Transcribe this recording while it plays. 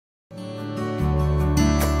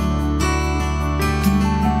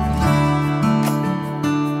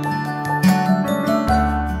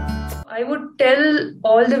I would tell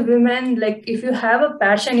all the women, like, if you have a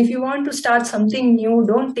passion, if you want to start something new,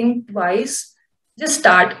 don't think twice. Just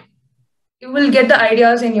start. You will get the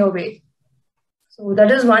ideas in your way. So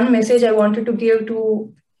that is one message I wanted to give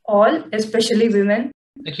to all, especially women.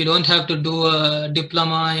 Like you don't have to do a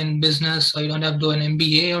diploma in business, or you don't have to do an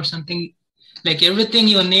MBA or something. Like everything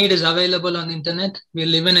you need is available on the internet. We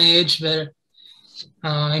live in an age where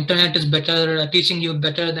internet is better, teaching you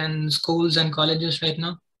better than schools and colleges right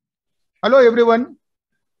now. Hello everyone,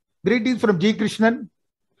 greetings from G. Krishnan.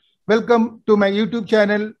 Welcome to my YouTube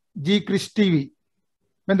channel G. Krish TV.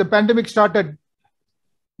 When the pandemic started,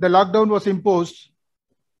 the lockdown was imposed.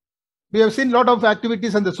 We have seen a lot of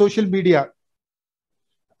activities on the social media,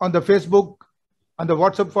 on the Facebook, on the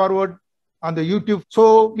WhatsApp forward, on the YouTube.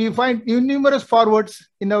 So we find numerous forwards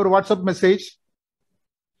in our WhatsApp message.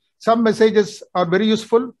 Some messages are very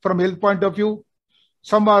useful from health point of view.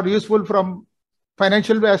 Some are useful from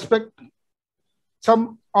financial aspect.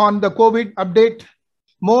 Some on the COVID update,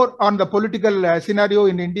 more on the political scenario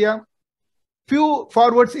in India. Few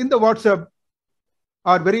forwards in the WhatsApp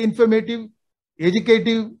are very informative,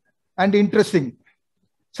 educative, and interesting.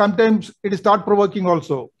 Sometimes it is thought-provoking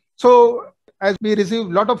also. So as we receive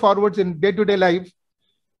a lot of forwards in day-to-day life,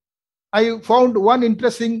 I found one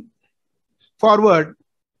interesting forward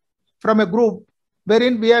from a group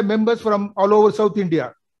wherein we have members from all over South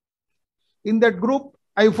India. In that group,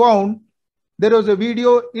 I found there was a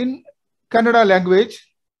video in Kannada language.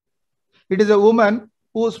 It is a woman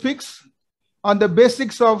who speaks on the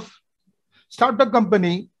basics of startup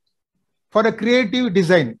company for a creative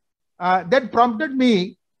design. That prompted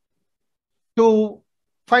me to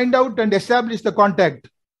find out and establish the contact.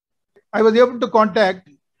 I was able to contact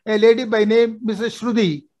a lady by name Mrs.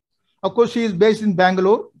 Shruthi. Of course, she is based in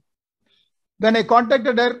Bangalore. When I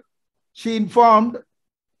contacted her, she informed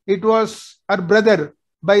it was her brother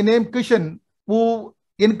by name Kishen who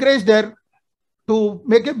encouraged her to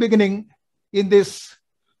make a beginning in this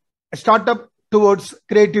startup towards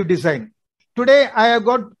creative design. Today, I have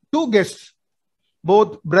got two guests,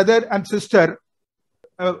 both brother and sister.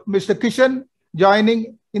 Mr. Kishen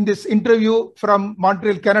joining in this interview from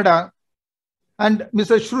Montreal, Canada, and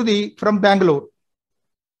Mr. Shruthi from Bangalore.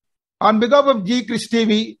 On behalf of G. Krish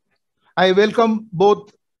TV, I welcome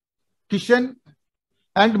both Kishen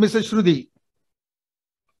and Mr. Shruthi.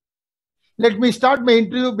 Let me start my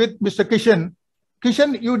interview with Mr. Kishen.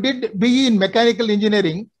 Kishen, you did BE in mechanical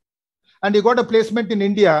engineering and you got a placement in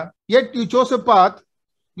India, yet you chose a path.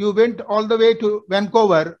 You went all the way to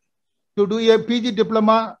Vancouver to do a PG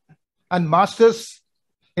diploma and master's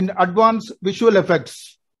in advanced visual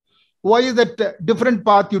effects. Why is that different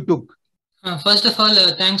path you took? First of all,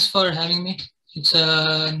 thanks for having me. It's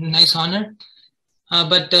a nice honor.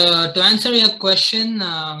 But to answer your question,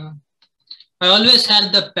 I always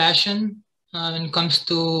had the passion when it comes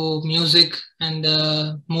to music and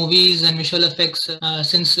movies and visual effects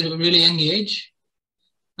since a really young age.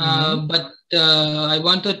 But I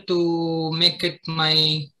wanted to make it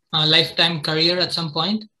my lifetime career at some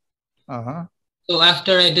point. So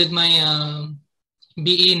after I did my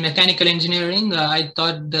BE in mechanical engineering, I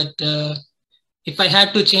thought that if I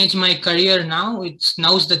had to change my career now,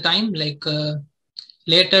 now's the time. Like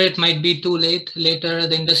later, it might be too late. Later,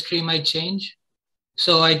 the industry might change.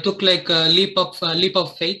 So I took like a leap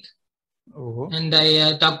of faith, and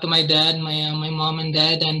I talked to my dad, my mom and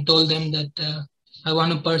dad, and told them that I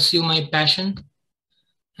want to pursue my passion,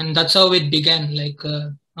 and that's how it began. Like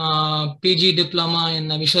PG diploma in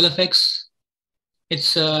visual effects.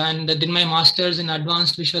 And I did my master's in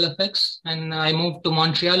advanced visual effects, and I moved to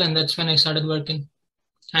Montreal, and that's when I started working.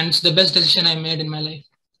 And it's the best decision I made in my life.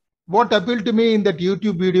 What appealed to me in that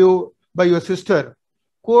YouTube video by your sister,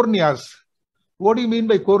 Kornayas. What do you mean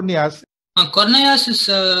by Kornayas? Kornayas is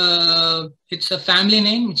it's a family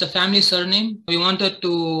name. It's a family surname. We wanted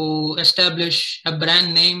to establish a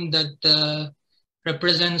brand name that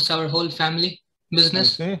represents our whole family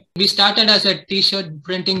business. We started as a t-shirt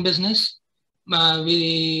printing business.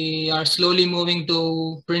 We are slowly moving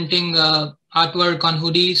to printing artwork on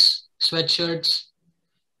hoodies, sweatshirts,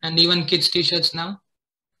 and even kids t-shirts now.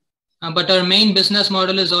 But our main business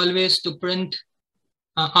model is always to print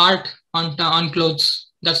art on clothes.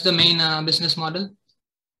 That's the main business model.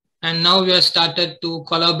 And now we have started to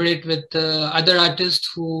collaborate with other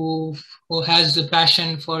artists who has the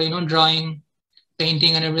passion for drawing,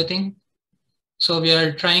 painting, and everything. So we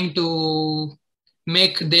are trying to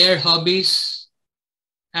make their hobbies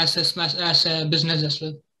as a business as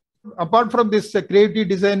well. Apart from this creative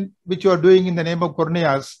design which you are doing in the name of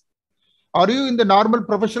Kornayas, are you in the normal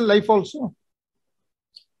professional life also?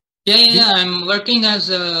 Yeah. I'm working as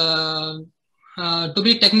a To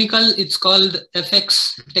be technical, it's called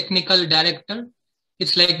FX Technical Director.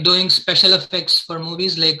 It's like doing special effects for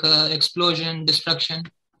movies like explosion, destruction.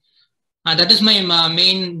 That is my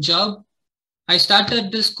main job. I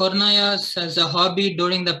started this Kornayas as a hobby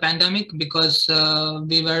during the pandemic because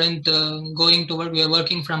we weren't going to work. We were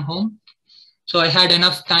working from home. So I had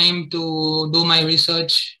enough time to do my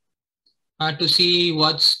research, to see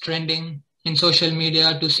what's trending in social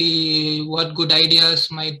media, to see what good ideas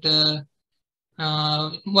might,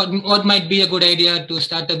 what might be a good idea to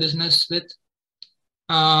start a business with.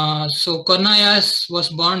 So Kornayas was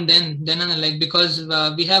born then like because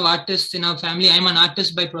we have artists in our family. I'm an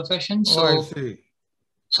artist by profession, so I see.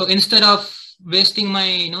 So instead of wasting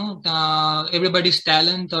my everybody's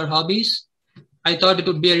talent or hobbies, I thought it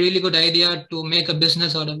would be a really good idea to make a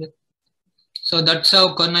business out of it. So that's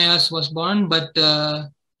how Kornayas was born. But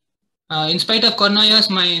in spite of Kornayas,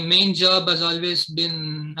 my main job has always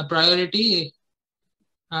been a priority.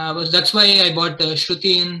 That's why I bought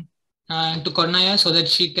Shruthi into Kornayas so that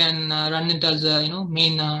she can run it as a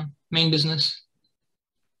main business.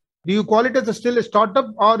 Do you call it as still a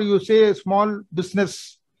startup or you say a small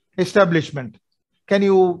business establishment? Can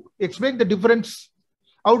you explain the difference?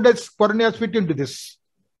 How does Kornayas fit into this?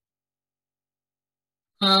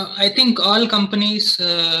 I think all companies,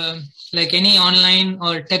 like any online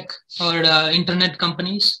or tech or internet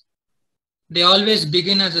companies, they always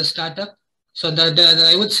begin as a startup. So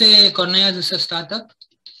I would say Kornayas is a startup.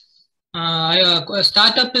 A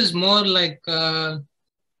startup is more like a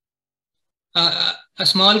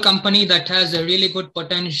small company that has a really good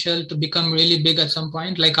potential to become really big at some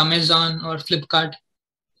point, like Amazon or Flipkart.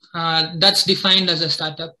 That's defined as a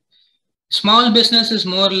startup. Small business is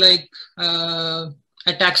more like a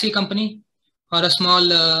taxi company or a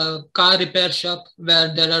small car repair shop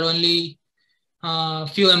where there are only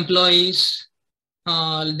few employees.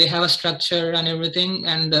 They have a structure and everything,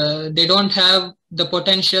 and they don't have the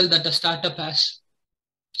potential that a startup has.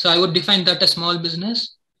 So I would define that as small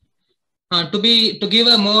business. To give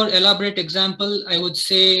a more elaborate example, I would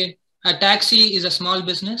say a taxi is a small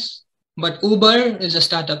business, but Uber is a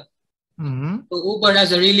startup. Mm-hmm. So Uber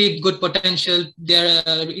has a really good potential. They're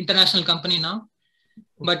an international company now,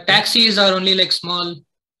 but taxis are only like small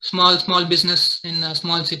business in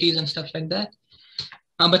small cities and stuff like that.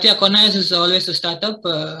 But yeah, Kornayas is always a startup.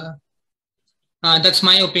 That's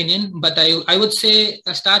my opinion. But I would say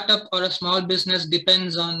a startup or a small business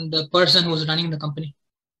depends on the person who's running the company.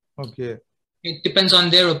 Okay. It depends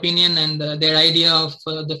on their opinion and their idea of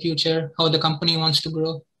the future, how the company wants to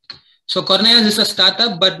grow. So Kornayas is a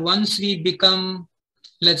startup, but once we become,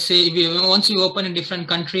 let's say, once we open in different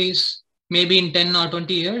countries, maybe in 10 or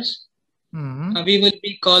 20 years, we will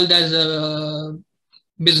be called as a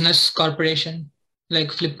business corporation like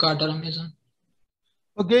Flipkart or Amazon.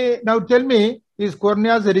 Okay, now tell me, is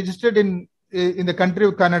Kornayas registered in the country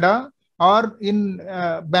of Canada or in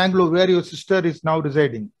Bangalore, where your sister is now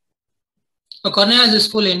residing? Kornayas is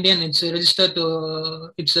full Indian. It's registered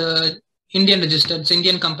to, it's Indian registered. It's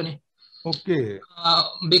Indian company. Okay.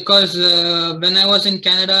 Because when I was in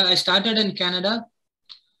Canada, I started in Canada,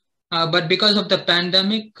 but because of the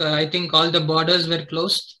pandemic, I think all the borders were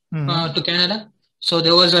closed to Canada. So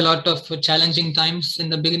there was a lot of challenging times in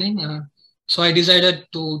the beginning. So I decided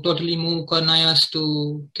to totally move Kornayas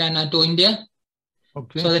to Canada, to India.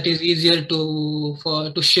 Okay. So that is easier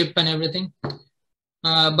to ship and everything.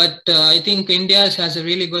 But I think India has a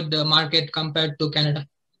really good market compared to Canada.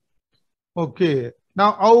 Okay.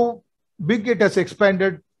 Now, how big it has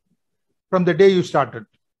expanded from the day you started?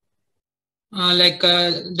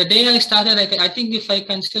 The day I started, I think if I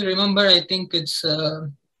can still remember, I think it's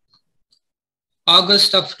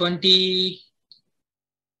August of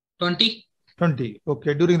 2020. 20.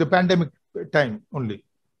 Okay. During the pandemic time only.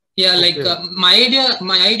 Yeah, okay. My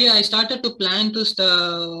idea, I started to plan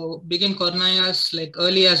to begin Kornayas like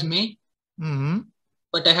early as May.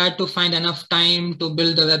 But I had to find enough time to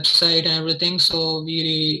build the website and everything. So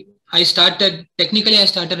I started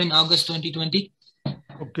in August 2020.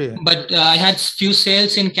 Okay. But I had few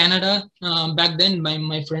sales in Canada back then by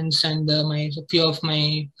my friends and few of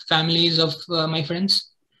my families of my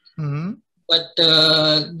friends. But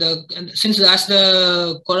since as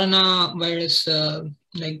the coronavirus,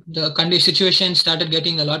 like the country situation started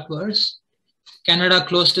getting a lot worse, Canada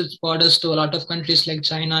closed its borders to a lot of countries like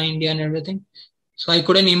China, India, and everything. So I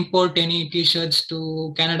couldn't import any T-shirts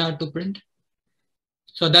to Canada to print.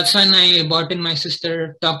 So that's when I brought in my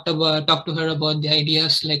sister, talked to her about the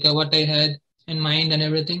ideas, like what I had in mind and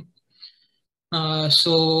everything. In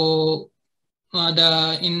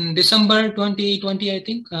December 2020, I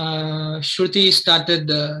think, Shruthi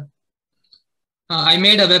started. I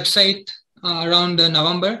made a website around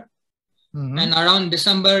November. And around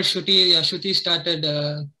December, Shruti started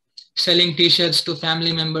selling T-shirts to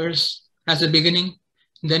family members as a beginning,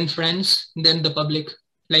 then friends, then the public.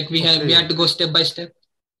 Like we had to go step by step.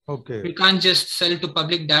 Okay. We can't just sell to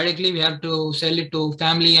public directly. We have to sell it to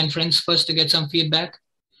family and friends first to get some feedback,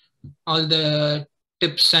 all the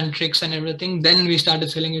tips and tricks and everything. Then we started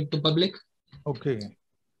selling it to public. Okay.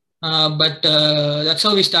 But that's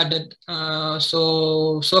how we started.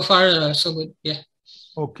 So far, so good. Yeah.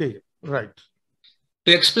 Okay. Right.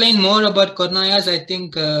 To explain more about Kornayas, I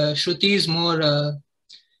think Shruti is more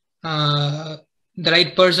the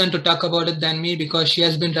right person to talk about it than me, because she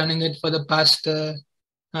has been running it for the past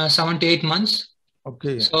 7 to 8 months.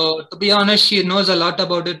 Okay. So to be honest, she knows a lot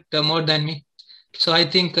about it more than me. So I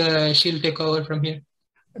think she'll take over from here.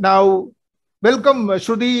 Now, welcome,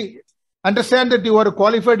 Shruti. Understand that you are a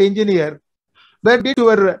qualified engineer. Where did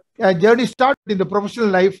your journey start in the professional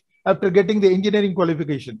life after getting the engineering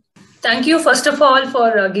qualification? Thank you, first of all,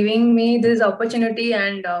 for giving me this opportunity,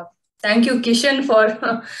 and thank you, Kishen,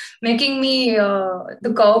 for making me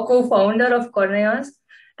the co-founder of Kornayas.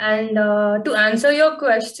 And to answer your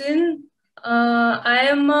question, I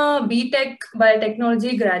am a BTech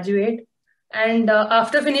Biotechnology graduate. And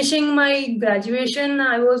after finishing my graduation,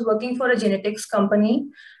 I was working for a genetics company.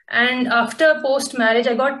 And after post-marriage,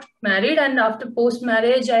 I got married. And after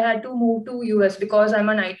post-marriage, I had to move to US because I'm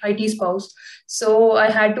an IT spouse. So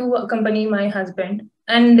I had to accompany my husband.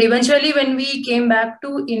 And eventually, when we came back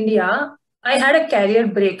to India, I had a career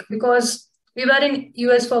break because we were in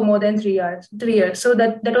US for more than 3 years. 3 years. So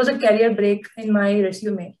that was a career break in my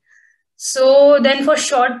resume. So then for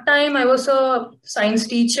short time, I was a science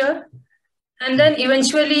teacher. And then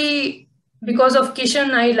eventually, because of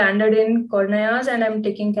Kishen, I landed in Kornayas and I'm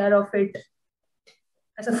taking care of it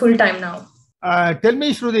as a full time now. Tell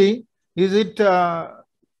me, Shruti, is it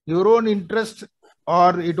your own interest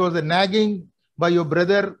or it was a nagging by your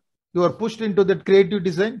brother? You were pushed into that creative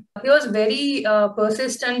design? He was very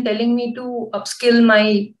persistent, telling me to upskill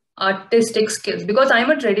my artistic skills because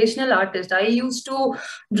I'm a traditional artist. I used to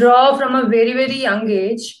draw from a very, very young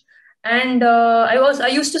age. And I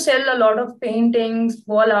used to sell a lot of paintings,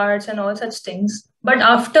 wall arts, and all such things. But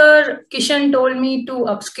after Kishen told me to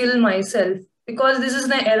upskill myself, because this is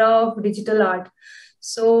the era of digital art.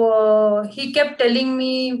 So he kept telling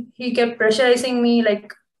me, he kept pressurizing me,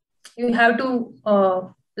 like, you have to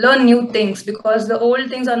learn new things because the old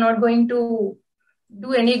things are not going to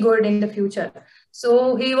do any good in the future.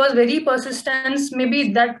 So he was very persistent.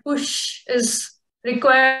 Maybe that push is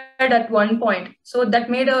required at one point. So that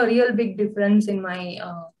made a real big difference in my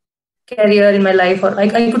career, in my life, or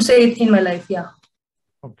I could say it in my life. Yeah.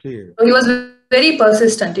 Okay. So he was very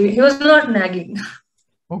persistent. He was not nagging.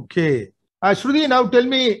 Okay. Shruti, now tell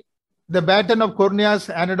me, the baton of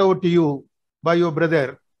Kornayas handed over to you by your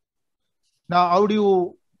brother. Now, how do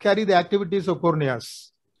you carry the activities of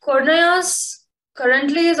Kornayas? Kornayas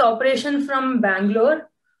currently is operation from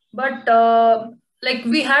Bangalore, but like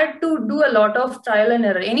we had to do a lot of trial and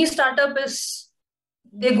error. Any startup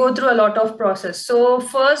they go through a lot of process. So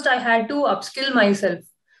first I had to upskill myself.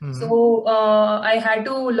 So I had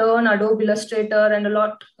to learn Adobe Illustrator and a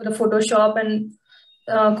lot the Photoshop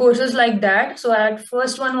and courses like that. So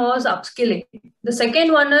first one was upskilling. The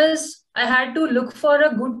second one is I had to look for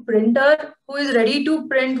a good printer who is ready to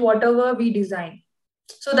print whatever we design.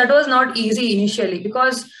 So that was not easy initially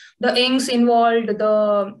because the inks involved,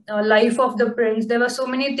 the life of the prints, there were so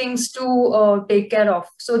many things to take care of.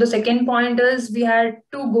 So the second point is we had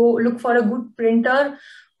to go look for a good printer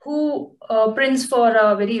who prints for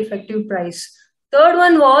a very effective price. Third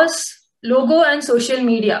one was logo and social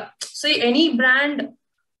media. So any brand,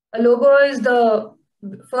 a logo is the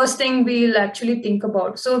first thing we'll actually think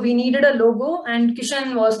about. So we needed a logo, and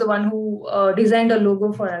Kishen was the one who designed a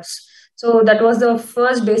logo for us. So that was the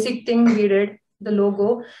first basic thing we did, the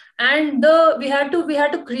logo. And we had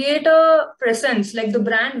to create a presence, like the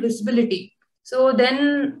brand visibility. So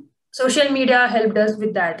then social media helped us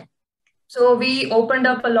with that. So we opened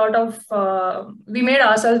up a lot of, we made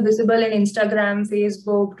ourselves visible in Instagram,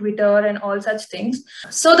 Facebook, Twitter, and all such things.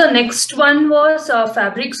 So the next one was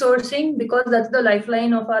fabric sourcing, because that's the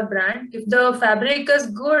lifeline of our brand. If the fabric is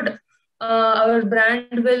good, our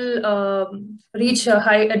brand will reach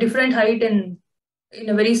a different height in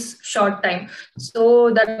a very short time.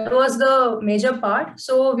 So that was the major part.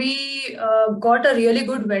 So we got a really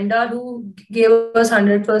good vendor who gave us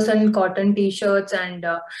 100% cotton t-shirts,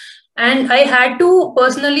 and I had to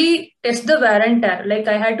personally test the wear and tear. Like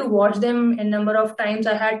I had to watch them a number of times.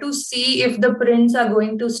 I had to see if the prints are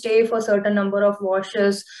going to stay for certain number of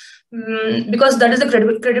washes. because that is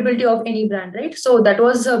the credibility of any brand, right? So that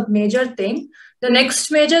was a major thing. The next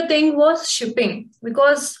major thing was shipping,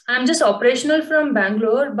 because I'm just operational from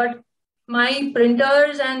Bangalore, but my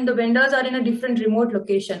printers and the vendors are in a different remote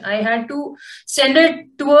location. I had to send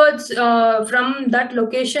it towards from that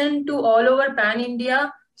location to all over Pan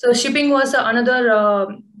India. So shipping was another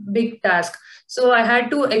big task. So I had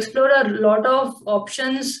to explore a lot of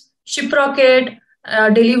options, Shiprocket,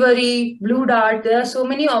 delivery, Blue Dart. There are so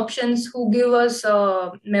many options who give us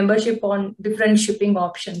membership on different shipping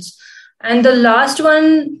options. And the last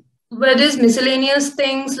one were these miscellaneous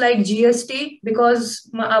things like GST, because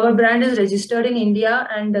our brand is registered in India,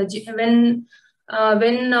 and when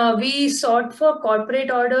we sought for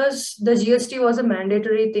corporate orders, the GST was a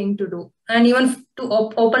mandatory thing to do. And even to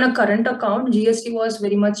open a current account, GST was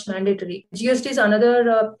very much mandatory. GST is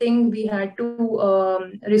another thing we had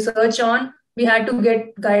to research on. We had to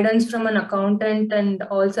get guidance from an accountant and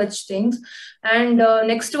all such things. And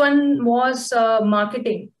next one was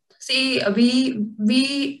marketing. See,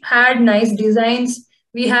 we had nice designs,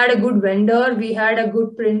 we had a good vendor, we had a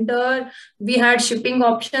good printer, we had shipping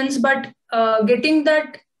options, but getting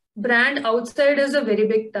that brand outside is a very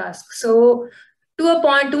big task. So to a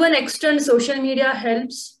point, to an extent, social media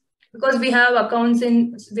helps, because we have accounts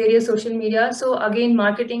in various social media. So again,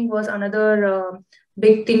 marketing was another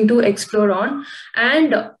big thing to explore on.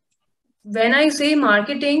 And when I say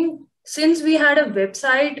marketing, since we had a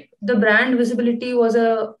website, the brand visibility was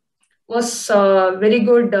very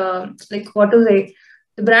good. Like, what to say,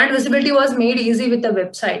 the brand visibility was made easy with the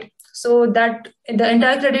website. So that the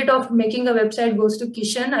entire credit of making a website goes to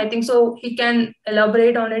Kishen. I think so he can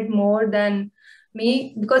elaborate on it more than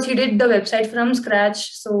me, because he did the website from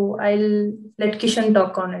scratch. So I'll let Kishen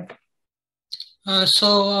talk on it.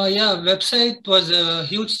 Yeah, website was a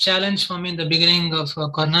huge challenge for me in the beginning of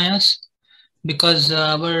Kornayas, because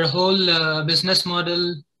our whole business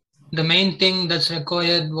model, the main thing that's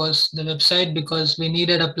required was the website, because we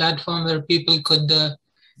needed a platform where people could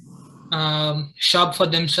shop for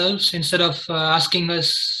themselves instead of asking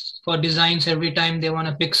us for designs every time they want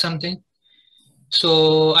to pick something.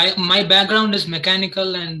 So my background is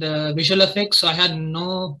mechanical and visual effects, so I had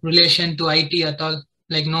no relation to IT at all.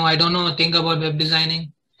 Like, no, I don't know a thing about web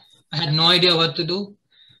designing. I had no idea what to do.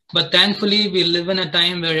 But thankfully, we live in a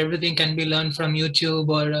time where everything can be learned from YouTube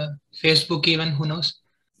or Facebook, even, who knows.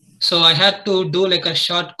 So I had to do like a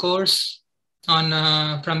short course on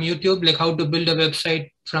from YouTube, like how to build a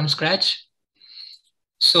website from scratch.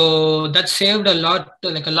 So that saved a lot,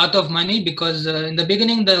 like a lot of money, because in the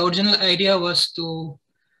beginning, the original idea was to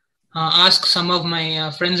ask some of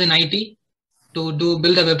my friends in IT to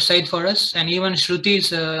build a website for us. And even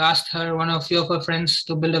Shruti's asked her, one of few of her friends,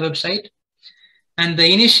 to build a website. And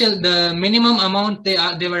the minimum amount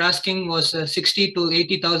they were asking was 60 to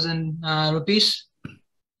 80,000 rupees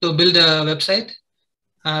to build a website,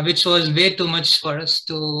 which was way too much for us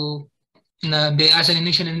to as an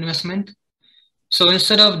initial investment. So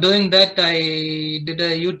instead of doing that, I did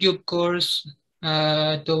a YouTube course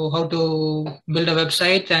to how to build a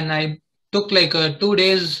website, and I took like 2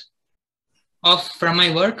 days off from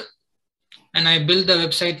my work, and I built the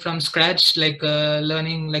website from scratch, like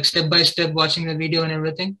learning like step by step, watching the video and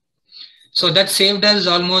everything. So that saved us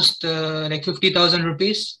almost like 50,000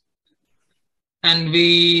 rupees. And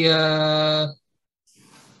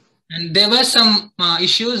and there were some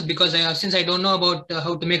issues, because since I don't know about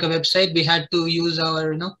how to make a website, we had to use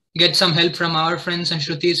our, get some help from our friends and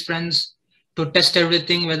Shruti's friends to test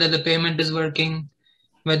everything, whether the payment is working,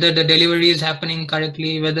 whether the delivery is happening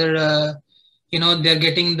correctly, whether they're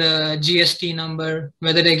getting the GST number,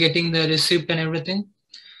 whether they're getting the receipt and everything.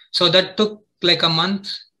 So that took like a month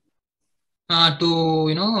to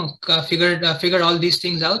figure all these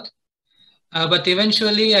things out. But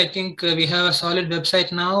eventually, I think we have a solid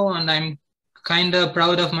website now, and I'm kind of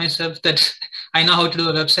proud of myself that I know how to do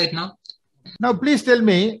a website now. Now, please tell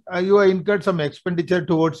me, you have incurred some expenditure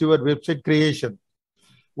towards your website creation.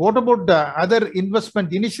 What about the other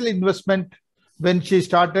investment, initial investment, when she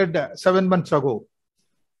started 7 months ago?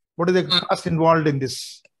 What is the cost involved in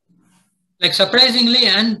this? Like, surprisingly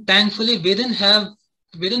and thankfully, we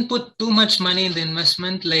didn't put too much money in the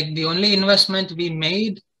investment. Like, the only investment we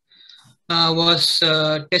made was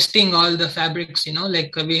testing all the fabrics.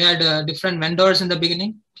 Like we had different vendors in the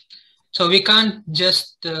beginning. So we can't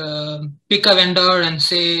just pick a vendor and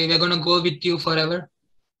say we're going to go with you forever.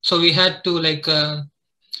 So we had to like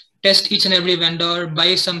test each and every vendor,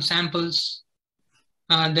 buy some samples.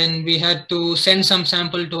 Then we had to send some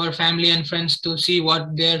sample to our family and friends to see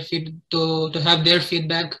what to have their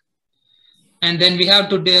feedback. And then we have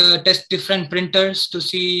to test different printers to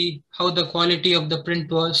see how the quality of the print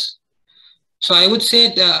was. So I would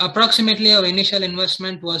say approximately our initial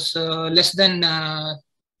investment was less than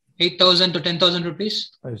 8,000 to 10,000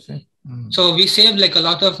 rupees. I see. So we saved like a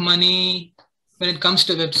lot of money when it comes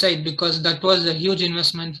to website, because that was a huge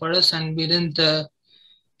investment for us, and we didn't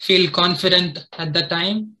feel confident at the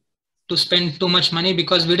time to spend too much money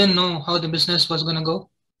because we didn't know how the business was going to go.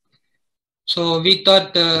 So we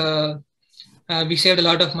thought we saved a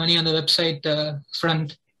lot of money on the website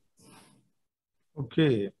front.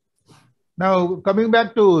 Okay. Now, coming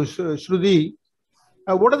back to Shruthi,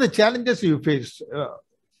 what are the challenges you faced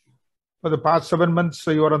for the past 7 months?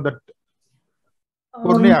 You are on that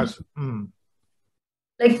Kornayas.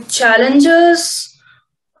 Like challenges,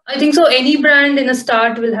 I think so. Any brand in a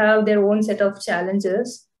start will have their own set of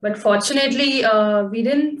challenges, but fortunately, we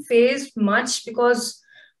didn't face much because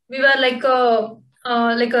we were like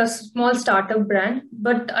a small startup brand.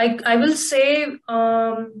 But I will say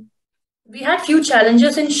we had few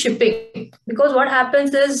challenges in shipping, because what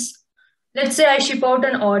happens is, let's say I ship out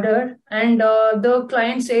an order and the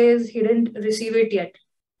client says he didn't receive it yet.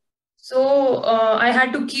 So I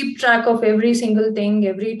had to keep track of every single thing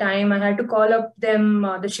every time. I had to call up them,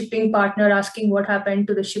 the shipping partner, asking what happened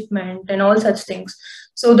to the shipment and all such things.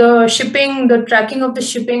 So the tracking of the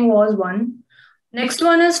shipping was one. Next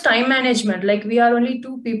one is time management. Like we are only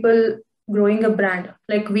two people growing a brand.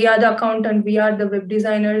 Like we are the accountant, we are the web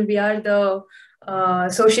designers, we are the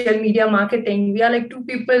social media marketing. We are like two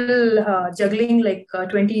people juggling like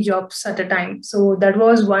 20 jobs at a time. So that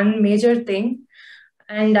was one major thing.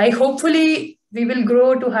 And I hopefully we will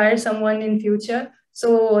grow to hire someone in future.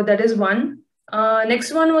 So that is one.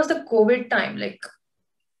 Next one was the COVID time.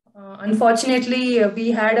 Unfortunately,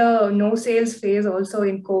 we had a no sales phase also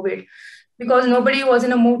in COVID, because nobody was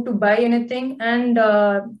in a mood to buy anything. And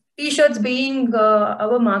t-shirts being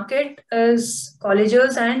our market is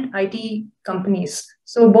colleges and IT companies.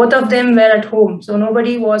 So both of them were at home. So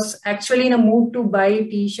nobody was actually in a mood to buy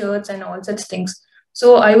t-shirts and all such things.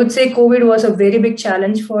 So I would say COVID was a very big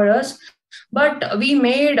challenge for us. But we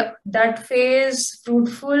made that phase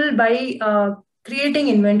fruitful by creating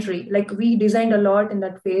inventory. Like we designed a lot in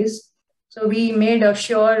that phase. So we made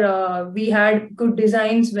sure we had good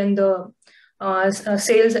designs when the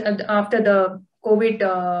sales after the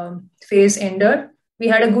COVID phase ended. We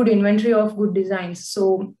had a good inventory of good designs.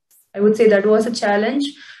 So I would say that was a challenge.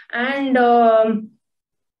 And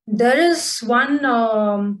there is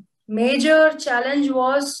one major challenge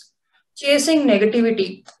was chasing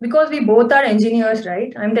negativity, because we both are engineers,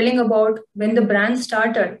 right? I'm telling about when the brand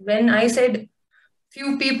started. When I said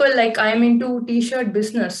few people like I'm into t-shirt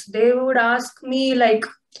business, they would ask me like,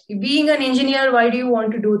 being an engineer, why do you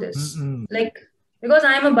want to do this? Like, because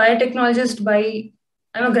I'm a biotechnologist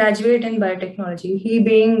I'm a graduate in biotechnology.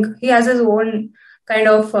 He has his own kind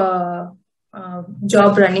of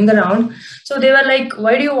job running around. So they were like,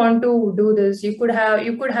 why do you want to do this? You could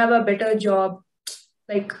have a better job,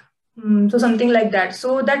 like so something like that.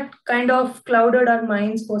 So that kind of clouded our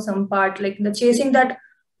minds for some part. Like the chasing that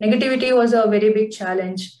negativity was a very big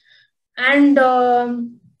challenge. And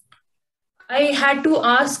I had to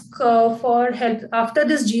ask for help after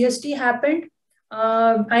this GST happened.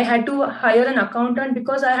 I had to hire an accountant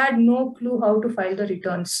because I had no clue how to file the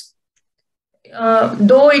returns.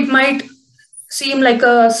 Though it might seem like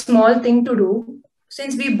a small thing to do,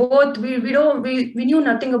 since we both we knew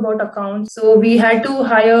nothing about accounts, so we had to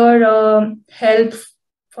hire help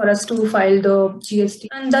for us to file the GST,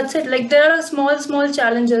 and that's it. Like there are small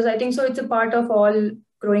challenges. I think so. It's a part of all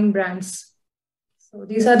growing brands. So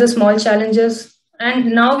these are the small challenges,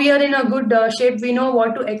 and now we are in a good shape. We know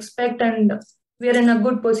what to expect, and we are in a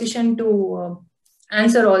good position to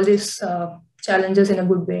answer all these challenges in a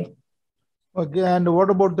good way. Okay, and what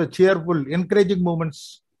about the cheerful, encouraging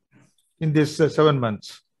moments in this 7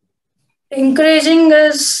 months? Encouraging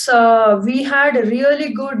is we had a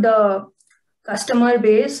really good customer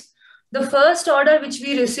base. The first order which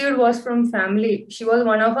we received was from family. She was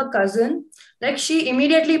one of a cousin. Like she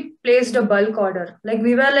immediately placed a bulk order. Like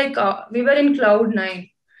we were in cloud nine.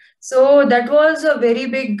 So that was a very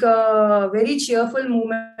big, very cheerful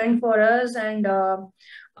moment for us, and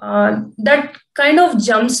that kind of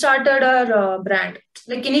jump started our brand.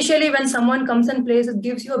 Like initially, when someone comes and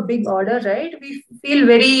gives you a big order, right? We feel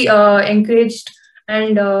very encouraged,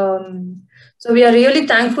 and so we are really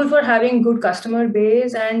thankful for having good customer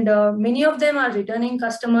base, and many of them are returning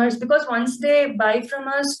customers, because once they buy from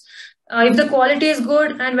us, if the quality is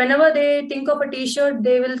good, and whenever they think of a t-shirt,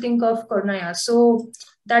 they will think of Kornayas. So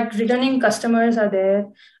that returning customers are there.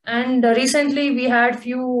 And recently we had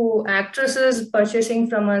few actresses purchasing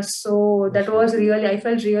from us. So that was really, I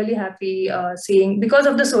felt really happy seeing, because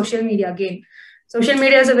of the social media again. social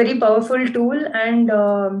media is a very powerful tool, and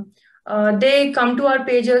they come to our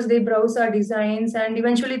pages, they browse our designs, and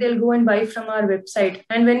eventually they'll go and buy from our website.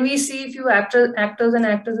 And when we see few actors and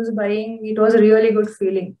actresses buying, it was a really good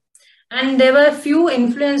feeling. And there were a few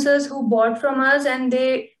influencers who bought from us, and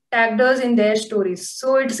they tagged us in their stories.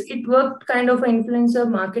 So it worked kind of influencer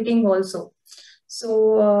marketing also.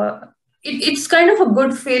 So it's kind of a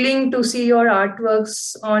good feeling to see your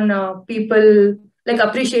artworks on people like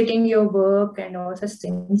appreciating your work and all such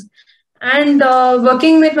things. And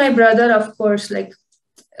working with my brother, of course, like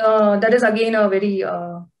that is again a very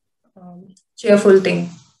cheerful thing.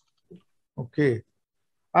 Okay.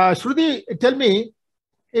 Shruti, tell me,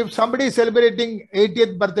 if somebody is celebrating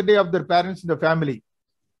 80th birthday of their parents in the family,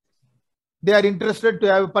 they are interested to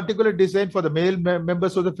have a particular design for the male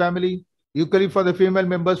members of the family, equally for the female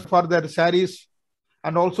members for their saris,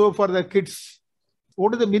 and also for the kids.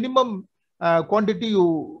 What is the minimum quantity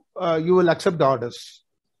you will accept the orders?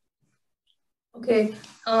 Okay.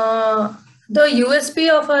 The USP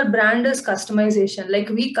of our brand is customization. Like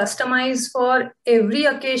we customize for every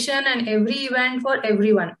occasion and every event for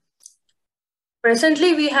everyone.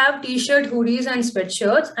 Presently, we have t-shirt, hoodies, and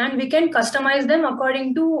sweatshirts, and we can customize them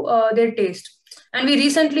according to their taste. And we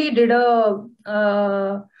recently did a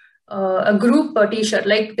group t-shirt.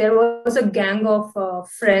 Like there was a gang of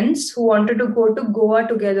friends who wanted to go to Goa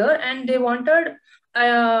together, and they wanted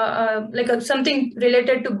something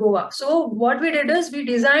related to Goa. So what we did is we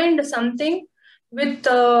designed something with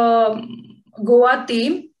Goa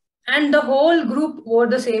theme, and the whole group wore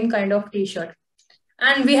the same kind of t-shirt.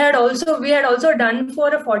 And we had also done for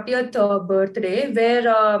a 40th birthday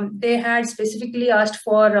where they had specifically asked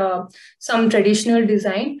for some traditional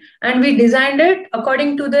design, and we designed it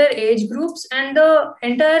according to their age groups, and the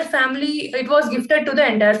entire family, it was gifted to the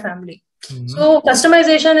entire family. Mm-hmm. So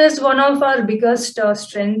customization is one of our biggest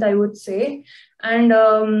strength, I would say. And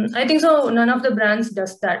I think so none of the brands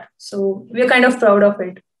does that. So we're kind of proud of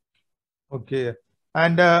it. Okay.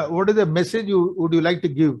 And what is the message would you like to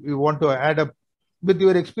give? You want to add up with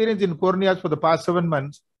your experience in Kornayas for the past 7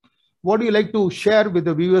 months? What do you like to share with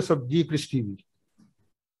the viewers of G Krish TV?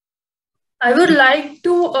 I would like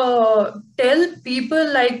to tell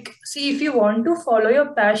people, like, see, if you want to follow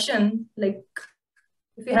your passion, like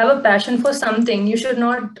if you have a passion for something, you should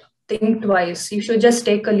not think twice. You should just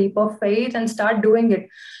take a leap of faith and start doing it.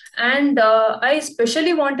 And I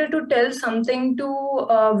especially wanted to tell something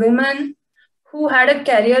to women who had a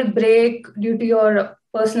career break due to your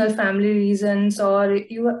personal family reasons, or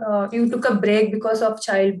you took a break because of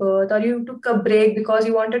childbirth, or you took a break because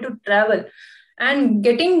you wanted to travel. And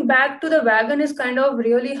getting back to the wagon is kind of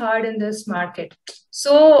really hard in this market.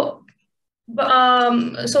 So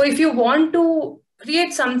if you want to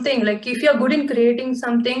create something, like if you're good in creating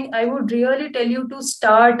something, I would really tell you to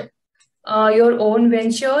start your own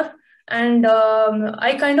venture. And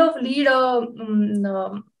I kind of lead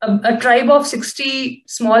a tribe of 60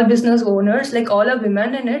 small business owners, like all are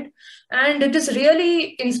women in it. And it is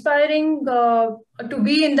really inspiring to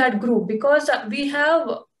be in that group, because we have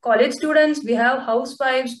college students, we have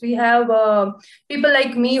housewives, we have people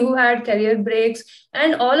like me who had career breaks,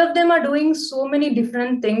 and all of them are doing so many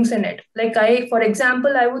different things in it. Like for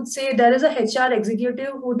example, I would say there is a HR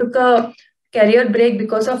executive who took a career break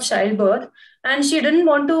because of childbirth, and she didn't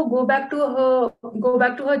want to go back to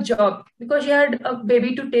her job because she had a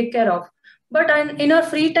baby to take care of. But in her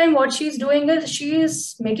free time, what she's doing is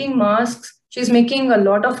she's making masks, she's making a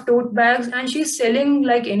lot of tote bags, and she's selling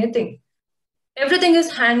like anything. Everything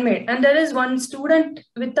is handmade. And there is one student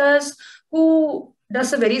with us who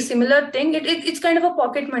does a very similar thing. It's kind of a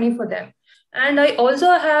pocket money for them. And I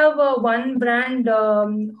also have one brand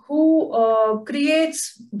who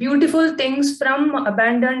creates beautiful things from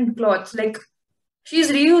abandoned cloths. Like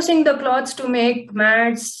she's reusing the cloths to make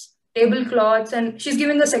mats, tablecloths, and she's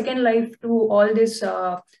giving a second life to all these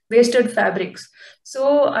wasted fabrics.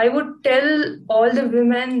 So I would tell all the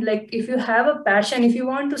women, like if you have a passion, if you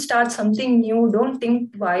want to start something new, don't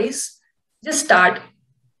think twice, just start.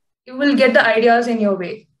 You will get the ideas in your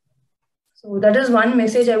way. So that is one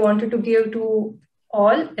message I wanted to give to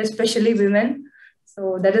all, especially women.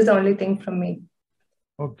 So that is the only thing from me.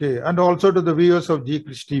 Okay. And also to the viewers of G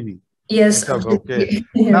Krish TV. Yes. Okay.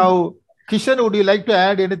 Now, Kishen, would you like to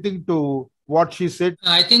add anything to what she said?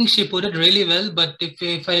 I think she put it really well. But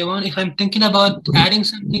if I'm thinking about adding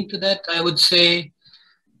something to that, I would say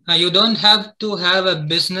you don't have to have a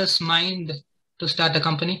business mind to start a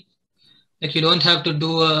company. Like you don't have to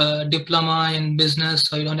do a diploma in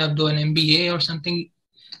business, or you don't have to do an MBA or something.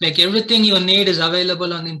 Like everything you need is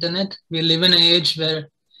available on the internet. We live in an age where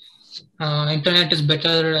internet is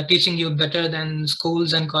better, teaching you better than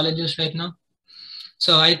schools and colleges right now.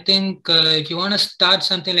 So I think if you want to start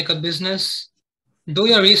something like a business, do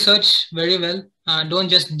your research very well. Don't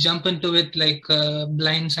just jump into it like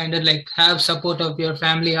blindsided. Like, have support of your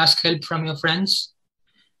family, ask help from your friends,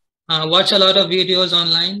 watch a lot of videos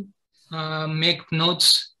online, make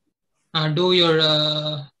notes, do your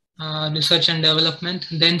research and development,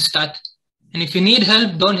 then start. And if you need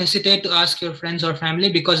help, don't hesitate to ask your friends or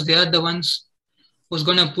family, because they are the ones who's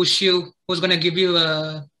going to push you, who's going to give you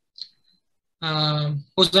a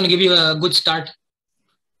good start.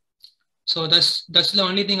 So that's the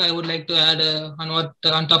only thing I would like to add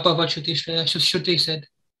on top of what Shruti said.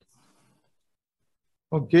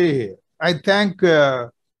 Okay, I thank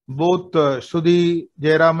both Shruti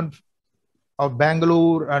Jayaraman of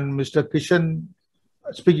Bangalore and Mr. Kishen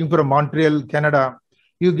speaking from Montreal, Canada.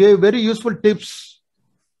 You gave very useful tips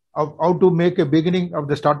of how to make a beginning of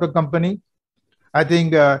the startup company. I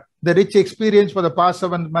think the rich experience for the past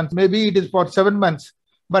 7 months, maybe it is for 7 months,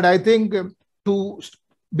 but I think to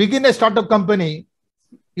begin a startup company,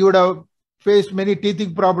 you would have faced many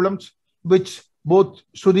teething problems, which both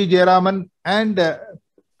Shruti Jayaraman and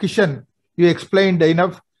Kishen, you explained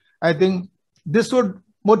enough. I think this would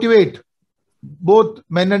motivate both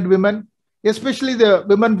men and women, especially the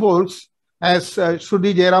women folks, as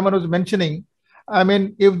Shruti Jayaraman was mentioning. I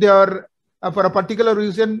mean, if they are, for a particular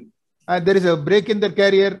reason, there is a break in their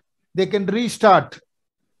career, they can restart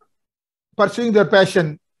pursuing their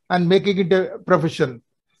passion and making it a profession.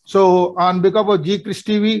 So on behalf of G Chris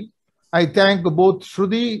TV, I thank both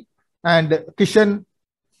Shruti and Kishen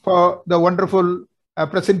for the wonderful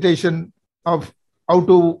presentation of how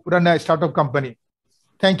to run a startup company.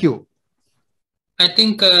 Thank you. I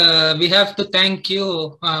think we have to thank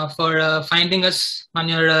you for finding us on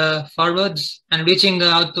your forwards and reaching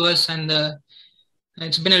out to us. And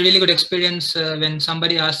it's been a really good experience when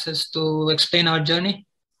somebody asks us to explain our journey.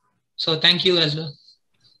 So thank you as well.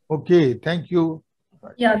 Okay, thank you.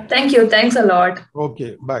 Yeah, thank you. Thanks a lot.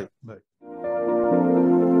 Okay, bye. Bye.